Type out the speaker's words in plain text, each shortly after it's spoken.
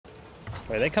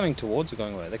Wait, are they coming towards or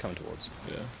going away? They're coming towards.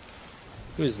 Yeah.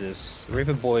 Who is this?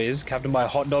 Reaper Boys, captained by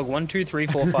Hot Dog 1, 2, 3,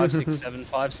 4, 5, 6, 7,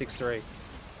 5, 6, 3.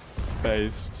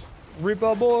 Based.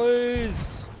 Reaper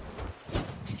Boys!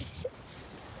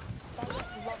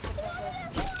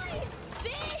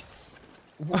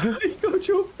 You got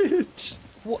your bitch!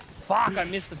 What? Fuck, I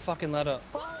missed the fucking ladder.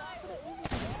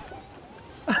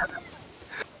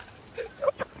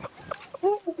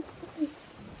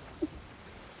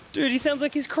 Dude, he sounds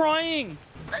like he's crying!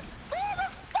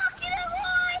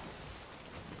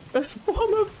 Let's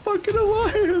form a fucking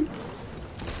alliance!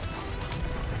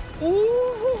 Ooh!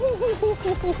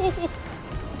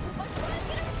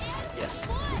 Yes.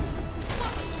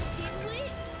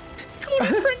 Called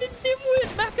his friend a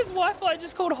dimwit! Macca's Wi-Fi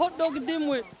just called Hot Dog a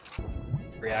dimwit!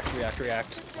 React, react,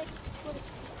 react.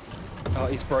 Oh,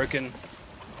 he's broken.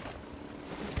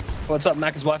 What's up,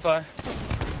 Macca's Wi-Fi?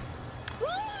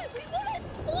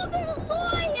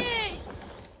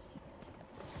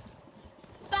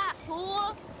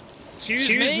 Excuse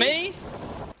me?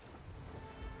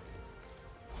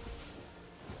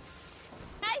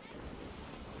 Hey.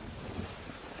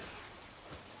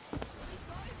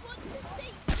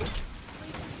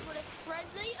 We've got a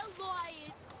friendly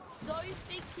alliance. Don't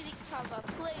think to each other,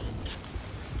 please.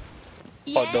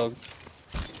 Hot dog.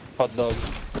 Hot dog.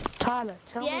 Tyler,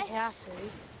 tell me how to.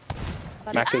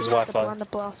 Macca's Wi-Fi. Blunder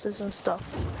blasters and stuff.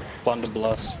 Blunder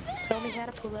blast. Tell me how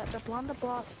to pull out the blunder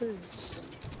blasters.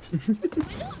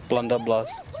 Blunder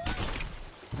blast.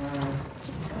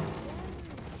 Just tell me.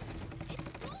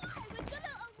 We've got an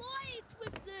alliance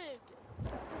with them.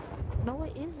 No,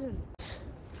 it isn't.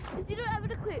 Because you don't have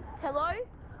it equipped. Hello?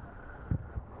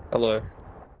 Hello.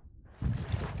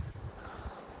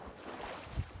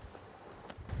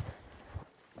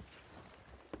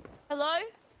 Hello?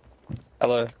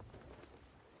 Hello.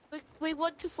 We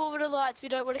want to form an alliance. We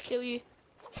don't want to kill you.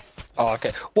 Oh,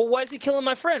 okay. Well, why is he killing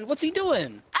my friend? What's he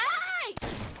doing? Hey!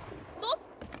 Stop!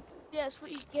 Yeah, that's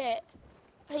what you get.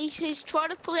 He's trying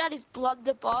to pull out his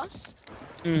blunderbuss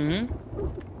Mm-hmm.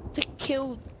 to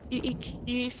kill you.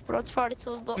 I'm trying to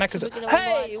tell him not Macca's. to look at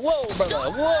Hey! Whoa, brother!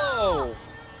 Stop! Whoa!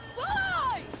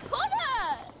 Whoa!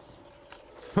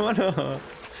 Connor! Connor!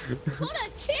 Connor,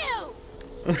 chill!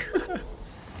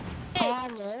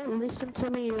 Tyler, listen to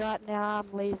me right now.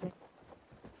 I'm leaving.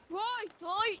 Bro,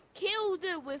 don't kill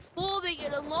them. We're forming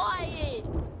an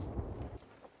alliance.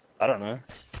 I don't know.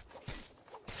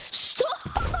 Stop!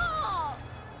 Ah.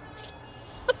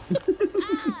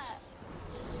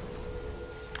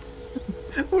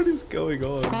 What is going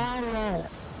on? Tyler,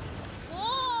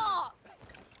 What?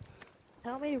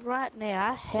 tell me right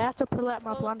now how to pull out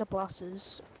my blunder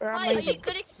blasters, or I'm Wait, leaving.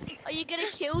 are you gonna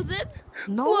kill them?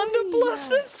 No, Blunder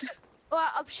blasters! Alright,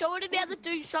 I'm showing him how to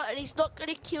do something. He's not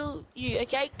gonna kill you,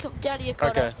 okay? Come down here,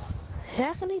 Connor. Okay.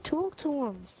 How can he talk to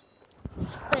him?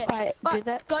 There. Wait, do Right,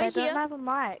 that? go They here. don't have a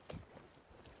mic.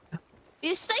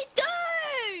 Yes, they do!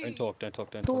 Don't talk, don't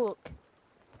talk, don't talk. Talk.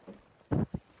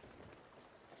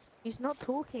 He's not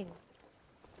talking.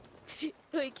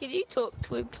 Wait, can you talk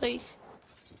to him, please?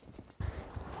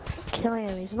 Killing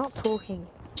him. He's not talking.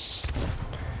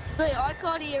 Wait, I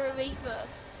can't hear him either.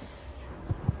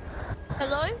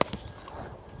 Hello?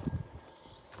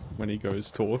 When he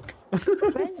goes talk.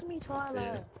 Where's me,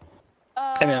 Tyler?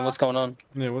 Hey man, what's going on?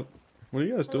 Yeah, what are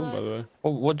you guys doing, by the way?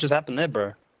 What just happened there,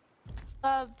 bro?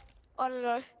 I don't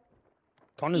know.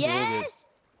 Connor's really good. Yes!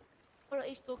 What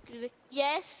he's talking to me.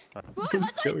 Yes? Bro, I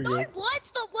What's don't going know on? why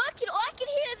it's not working. I can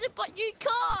hear them, but you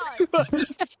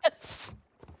can't. Yes!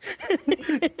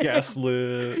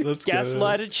 Gaslit. Let's go.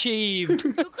 Gaslight achieved!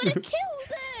 You're gonna kill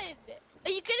them.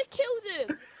 Are you gonna kill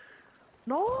them?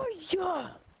 No, yeah.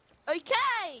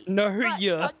 Okay. No, Right,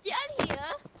 yeah. I'm down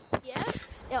here. Yeah.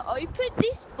 Now open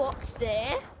this box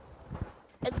there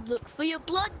and look for your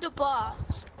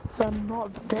blunderbuss. I'm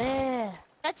not there.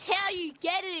 That's how you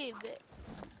get him.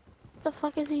 What the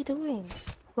fuck is he doing?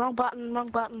 Wrong button, wrong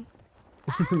button.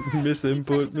 Miss You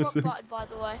input, pressed the miss wrong input. button, by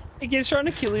the way. He keeps trying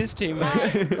to kill his teammate.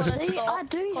 Hey, Connor, See, stop. I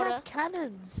do Connor. have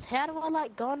cannons. How do I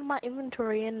like go into my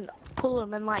inventory and pull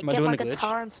them and like Am I get doing my the glitch?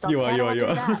 guitar and stuff? You are, How you do are, I you do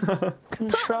are. that? Put what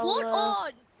Controller,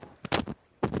 on?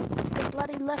 the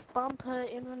bloody left bumper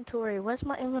inventory. Where's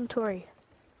my inventory?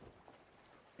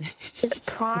 Is it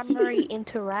primary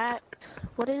interact?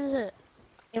 What is it?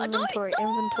 Inventory, I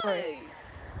don't know. inventory.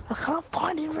 I can't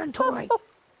find inventory.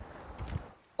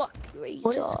 Fuck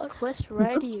What is retard. Quest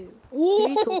Radio? Who are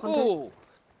you talking to? Whoa!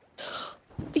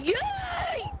 Yay!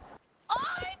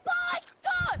 Oh my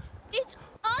god! It's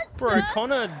under Bro,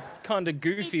 Connor kinda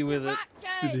goofy with it.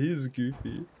 Dude, he is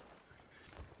goofy.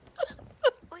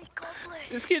 Wait, Goblin.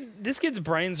 This kid's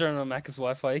brains are on Macca's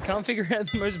Wi-Fi. He can't figure out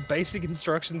the most basic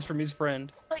instructions from his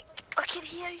friend. Like, I can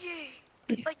hear you.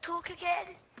 Like, talk again.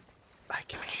 I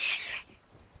can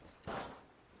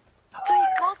Hey,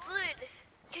 Goblin,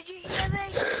 can you hear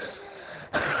me?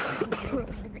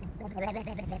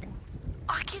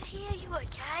 I can hear you,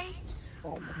 okay?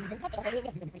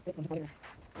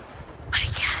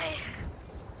 Okay.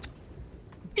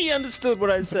 He understood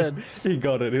what I said. He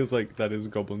got it. He was like, that is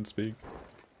goblin speak.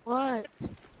 What?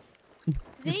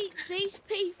 These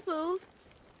people,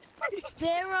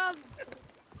 they're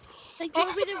They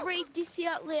told me to read this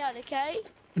out loud, okay?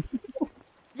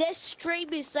 They're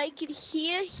streamers. They can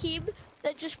hear him.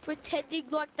 They're just pretending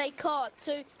like they can't.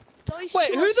 So those Wait,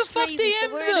 two who are the fuck streamers, so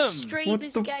DM'd we're in a them?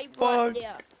 streamers What the game fuck? right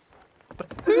now.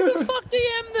 Who the fuck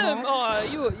DM'd them?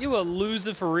 Oh, you a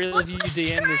loser for real if you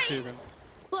DM this to them.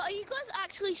 But are you guys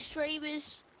actually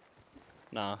streamers?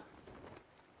 Nah.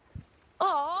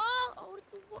 Oh, I wanted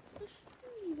to watch the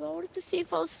stream. I wanted to see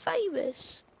if I was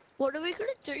famous. What are we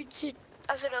gonna do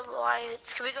as an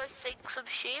alliance? Can we go sink some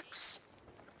ships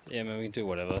Yeah, man, we can do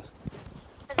whatever.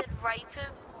 and then rape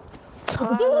him?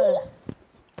 Tyler,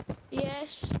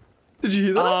 Yes. Did you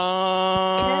hear that?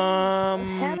 how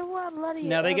do I bloody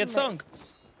Now they get sunk.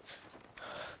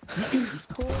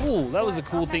 Cool, that was a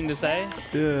cool thing to say.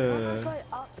 Yeah.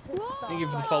 Thank you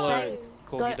for the follow,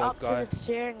 Go Corgi Dog up to Guy. the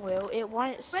steering wheel. It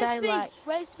won't Rest say me, like,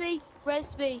 rest me,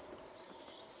 rest me.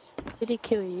 did he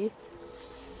kill you?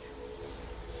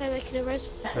 No, they can arrest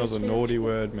me. That was a naughty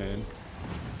word, man.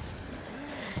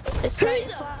 It says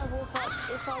Who's if I walk up,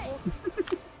 if I walk,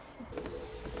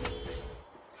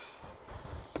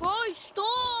 Bro,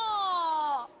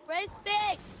 stop! Rest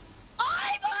me! Oh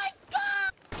my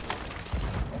god!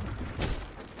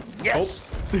 Yes!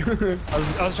 Oh.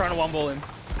 I was trying to one ball him.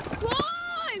 Bro,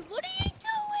 what are you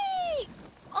doing?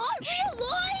 I'm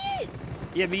alliance!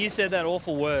 Yeah, but you said that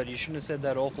awful word. You shouldn't have said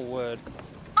that awful word.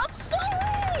 I'm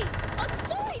sorry! I'm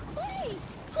sorry, please!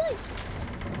 Please!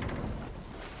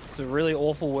 It's a really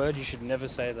awful word. You should never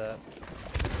say that.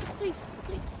 Please,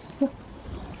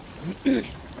 please.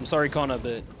 I'm sorry, Connor,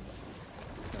 but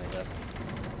like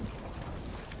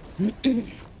that.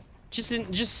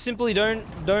 just simply don't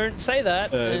say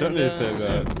that. Don't need to say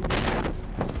that.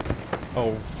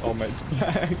 Oh, our mate's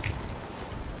back.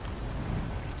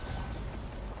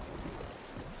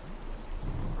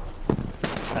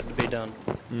 Had to be done.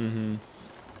 Mm-hmm.